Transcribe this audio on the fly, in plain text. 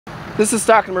This is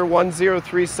stock number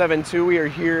 10372. We are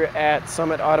here at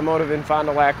Summit Automotive in Fond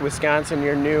du Lac, Wisconsin,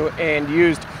 your new and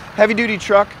used heavy-duty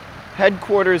truck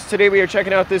headquarters. Today we are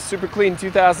checking out this super clean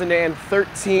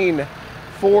 2013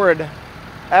 Ford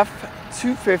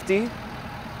F250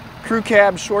 Crew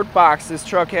Cab Shortbox. This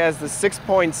truck has the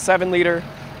 6.7 liter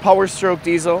Powerstroke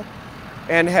diesel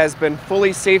and has been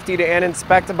fully safetied and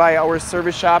inspected by our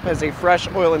service shop. Has a fresh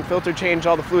oil and filter change.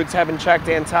 All the fluids have been checked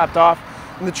and topped off.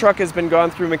 And the truck has been gone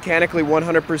through mechanically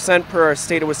 100% per our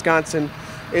state of Wisconsin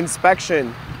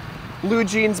inspection. Blue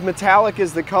Jeans Metallic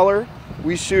is the color.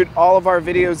 We shoot all of our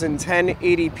videos in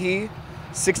 1080p,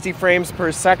 60 frames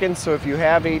per second. So if you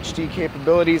have HD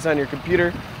capabilities on your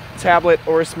computer, tablet,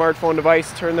 or smartphone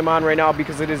device, turn them on right now,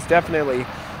 because it is definitely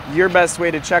your best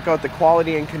way to check out the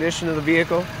quality and condition of the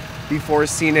vehicle before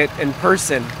seeing it in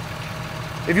person.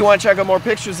 If you want to check out more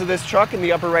pictures of this truck, in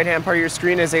the upper right hand part of your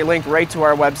screen is a link right to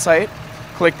our website.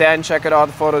 Click that and check out all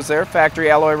the photos there.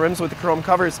 Factory alloy rims with the chrome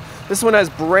covers. This one has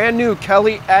brand new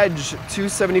Kelly Edge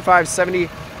 275/70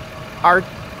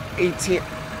 R18.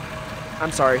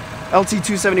 I'm sorry, LT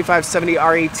 275/70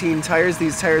 R18 tires.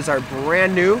 These tires are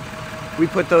brand new. We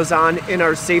put those on in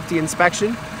our safety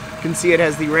inspection. You can see it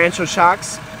has the Rancho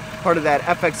shocks, part of that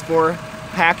FX4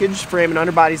 package. Frame and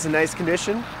underbody's in nice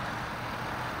condition.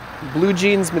 Blue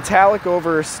Jeans Metallic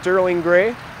over Sterling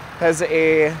Gray. Has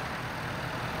a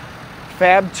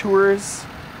Fab Tours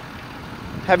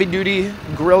heavy duty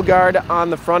grill guard on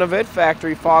the front of it.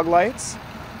 Factory fog lights.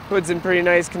 Hood's in pretty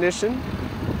nice condition.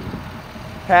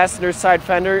 Passenger side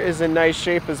fender is in nice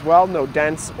shape as well. No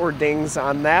dents or dings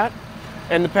on that.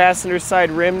 And the passenger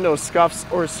side rim, no scuffs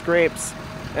or scrapes.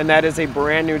 And that is a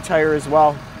brand new tire as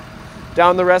well.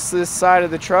 Down the rest of this side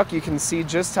of the truck, you can see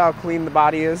just how clean the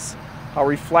body is, how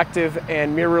reflective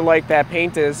and mirror-like that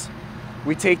paint is.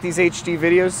 We take these HD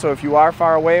videos, so if you are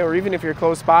far away, or even if you're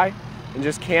close by and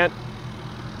just can't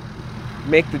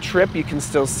make the trip, you can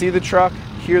still see the truck,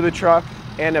 hear the truck,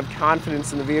 and have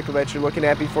confidence in the vehicle that you're looking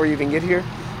at before you even get here,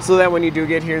 so that when you do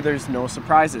get here, there's no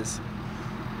surprises.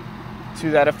 To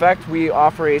that effect, we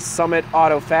offer a Summit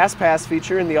Auto Fast Pass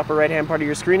feature in the upper right-hand part of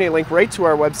your screen, a link right to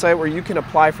our website where you can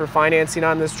apply for financing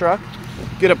on this truck,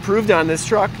 get approved on this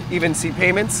truck, even see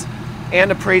payments,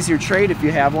 and appraise your trade if you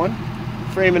have one.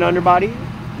 Frame and underbody,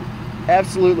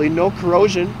 absolutely no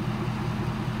corrosion.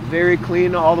 Very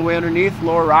clean all the way underneath.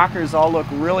 Lower rockers all look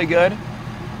really good.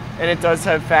 And it does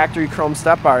have factory chrome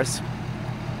step bars.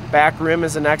 Back rim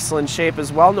is in excellent shape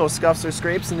as well. No scuffs or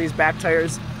scrapes, and these back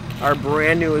tires are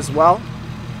brand new as well.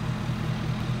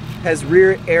 Has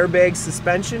rear airbag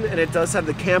suspension, and it does have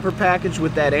the camper package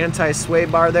with that anti-sway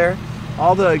bar there.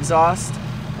 All the exhaust,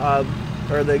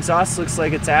 the exhaust looks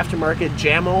like it's aftermarket.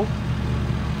 Jamo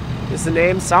is the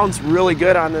name. Sounds really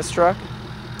good on this truck.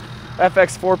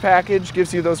 FX4 package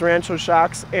gives you those Rancho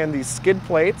shocks and these skid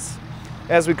plates.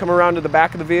 As we come around to the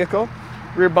back of the vehicle,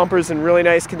 rear bumper's in really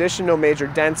nice condition, no major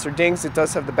dents or dings. It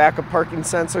does have the backup parking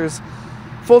sensors.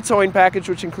 Full towing package,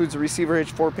 which includes a receiver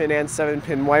hitch, 4-pin and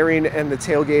 7-pin wiring, and the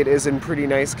tailgate is in pretty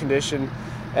nice condition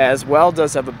as well.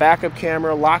 Does have a backup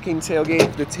camera, locking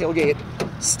tailgate, the tailgate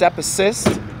step assist,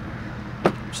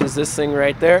 which is this thing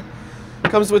right there.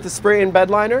 Comes with a spray and bed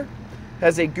liner.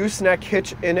 Has a gooseneck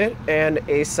hitch in it and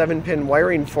a 7-pin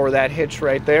wiring for that hitch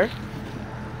right there.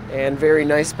 And very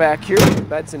nice back here. The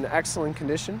bed's in excellent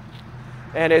condition.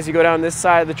 And as you go down this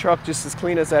side of the truck, just as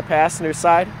clean as that passenger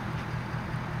side.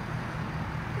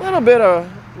 A little bit of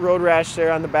road rash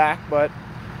there on the back, but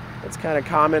it's kind of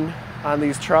common on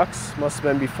these trucks. Must have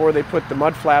been before they put the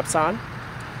mud flaps on.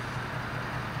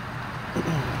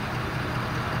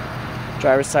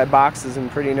 Driver's side box is in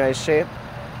pretty nice shape.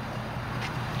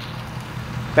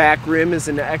 Back rim is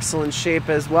in excellent shape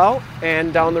as well.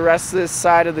 And down the rest of this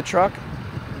side of the truck,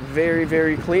 very,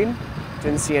 very clean.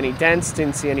 Didn't see any dents,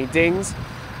 didn't see any dings.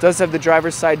 Does have the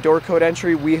driver's side door code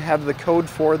entry. We have the code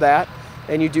for that.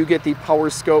 And you do get the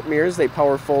Powerscope mirrors. They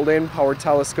power fold in, power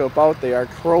telescope out. They are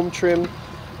chrome trimmed,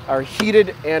 are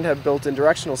heated, and have built-in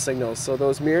directional signals. So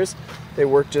those mirrors, they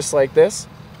work just like this.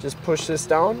 Just push this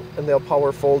down and they'll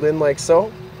power fold in like so.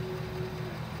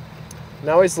 And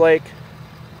I always like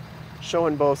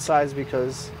showing both sides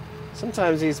because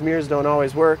sometimes these mirrors don't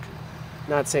always work.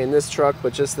 Not saying this truck,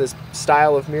 but just this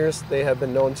style of mirrors, they have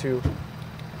been known to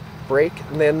break.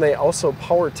 And then they also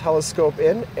power telescope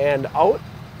in and out,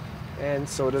 and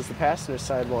so does the passenger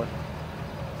side one.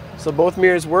 So both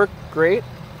mirrors work great.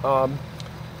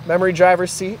 Memory driver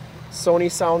seat,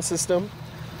 Sony sound system,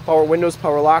 power windows,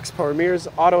 power locks, power mirrors,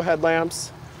 auto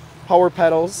headlamps, power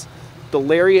pedals. The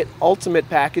Lariat Ultimate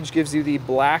package gives you the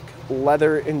black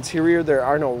leather interior. There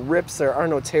are no rips, there are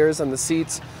no tears on the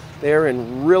seats They're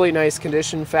in really nice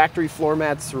condition, factory floor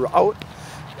mats throughout.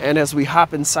 And as we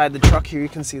hop inside the truck here, you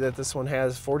can see that this one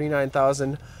has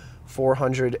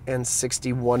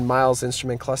 49,461 miles.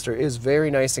 Instrument cluster is very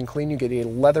nice and clean. You get a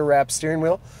leather wrapped steering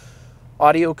wheel,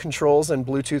 audio controls and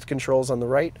Bluetooth controls on the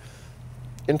right,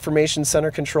 information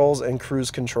center controls and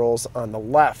cruise controls on the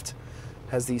left.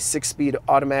 Has the 6-speed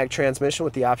automatic transmission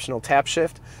with the optional tap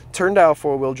shift, turn dial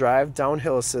 4-wheel drive,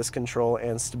 downhill assist control,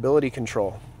 and stability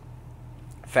control.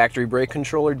 Factory brake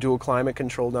controller, dual climate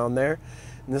control down there.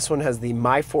 And this one has the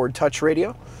MyFord touch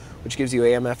radio, which gives you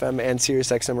AM, FM, and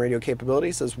Sirius XM radio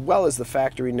capabilities, as well as the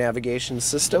factory navigation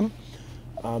system.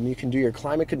 You can do your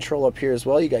climate control up here as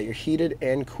well. You got your heated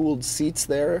and cooled seats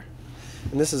there.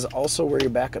 And this is also where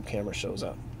your backup camera shows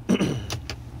up.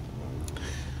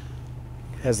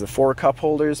 Has the 4 cup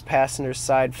holders, passenger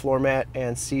side floor mat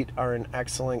and seat are in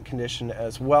excellent condition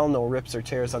as well. No rips or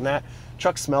tears on that.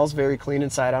 Truck smells very clean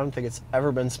inside. I don't think it's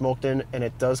ever been smoked in, and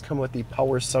it does come with the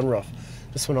power sunroof.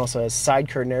 This one also has side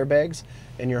curtain airbags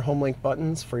and your home link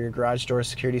buttons for your garage door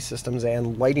security systems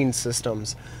and lighting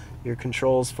systems. Your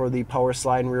controls for the power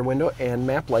slide and rear window and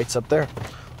map lights up there.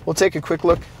 We'll take a quick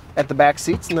look at the back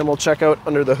seats and then we'll check out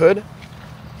under the hood.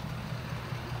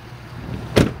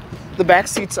 The back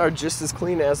seats are just as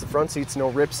clean as the front seats. No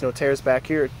rips, no tears back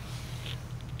here.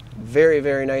 Very,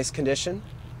 very nice condition.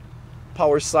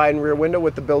 Power slide and rear window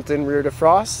with the built-in rear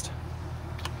defrost.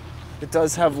 It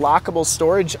does have lockable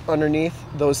storage underneath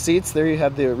those seats. There you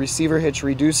have the receiver hitch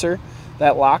reducer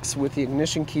that locks with the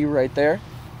ignition key right there.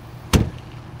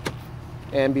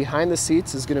 And behind the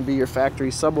seats is going to be your factory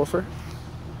subwoofer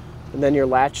and then your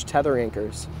latch tether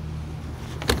anchors.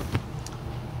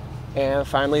 And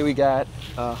finally we got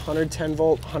a 110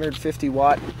 volt, 150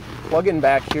 watt plug-in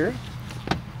back here.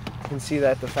 You can see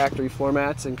that the factory floor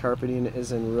mats and carpeting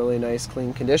is in really nice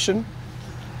clean condition.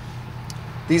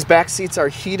 These back seats are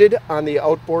heated on the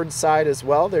outboard side as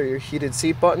well. They're your heated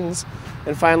seat buttons.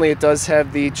 And finally, it does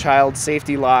have the child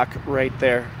safety lock right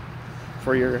there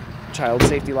for your child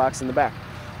safety locks in the back.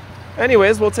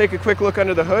 Anyways, we'll take a quick look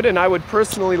under the hood, and I would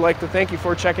personally like to thank you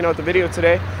for checking out the video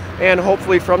today. And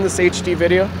hopefully from this HD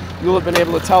video, you'll have been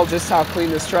able to tell just how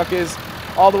clean this truck is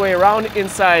all the way around,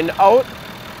 inside and out.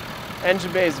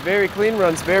 Engine bay is very clean,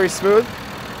 runs very smooth.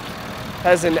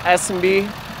 Has an S&B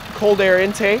cold air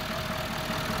intake.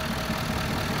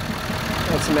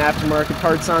 Got some aftermarket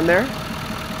parts on there.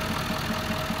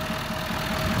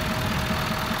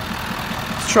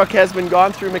 This truck has been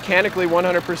gone through mechanically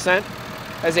 100%.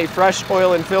 Has a fresh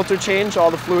oil and filter change. All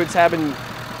the fluids have been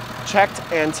checked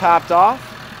and topped off.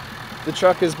 The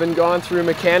truck has been gone through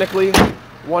mechanically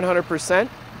 100%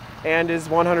 and is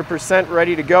 100%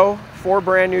 ready to go. 4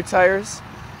 brand new tires.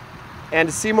 And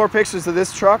to see more pictures of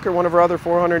this truck or one of our other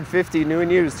 450 new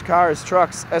and used cars,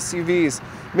 trucks, SUVs,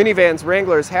 minivans,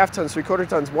 Wranglers, half tons, 3/4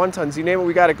 tons, 1 tons, you name it,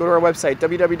 we got it. Go to our website,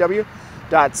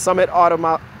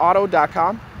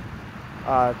 www.summitauto.com.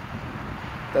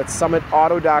 That's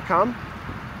summitauto.com.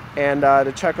 And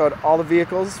to check out all the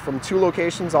vehicles from 2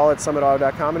 locations, all at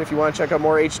summitauto.com. And if you want to check out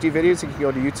more HD videos, you can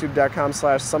go to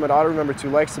youtube.com/summitauto. Remember to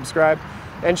like, subscribe,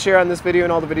 and share on this video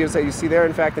and all the videos that you see there.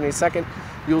 In fact, in a second,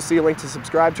 you'll see a link to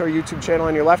subscribe to our YouTube channel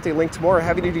on your left, a link to more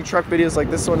heavy-duty truck videos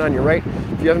like this one on your right.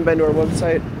 If you haven't been to our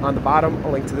website, on the bottom, a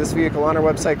link to this vehicle on our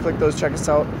website. Click those, check us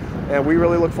out. And we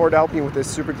really look forward to helping you with this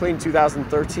super clean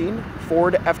 2013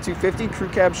 Ford F250 Crew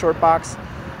Cab Short Box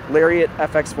Lariat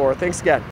FX4. Thanks again.